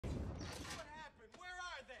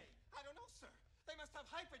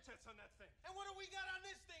fighter jets on that thing. And what do we got on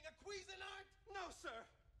this thing? A Cuisinart? No, sir.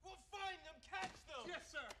 We'll find them, catch them. Yes,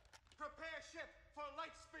 sir. Prepare ship for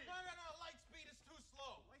light speed. No. Light speed is too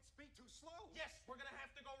slow. Light speed too slow? Yes, we're gonna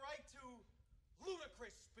have to go right to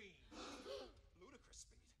ludicrous speed. Ludicrous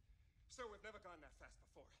speed? Sir, we've never gone that fast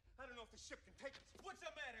before. I don't know if the ship can take us. What's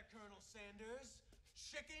the matter, Colonel Sanders?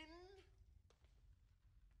 Chicken?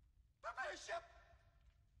 Prepare ship!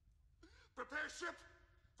 Prepare ship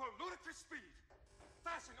for ludicrous speed.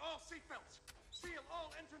 Fasten all seatbelts. Seal all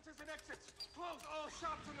entrances and exits. Close all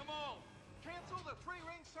shops in the mall. Cancel the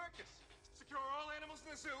three-ring circus. Secure all animals in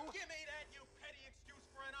the zoo. Give me that, you petty excuse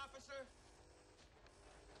for an officer.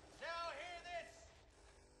 Now hear this.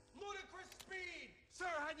 Ludicrous speed. Sir,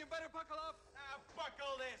 hadn't you better buckle up? Now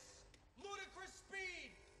buckle this. Ludicrous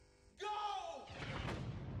speed. Go!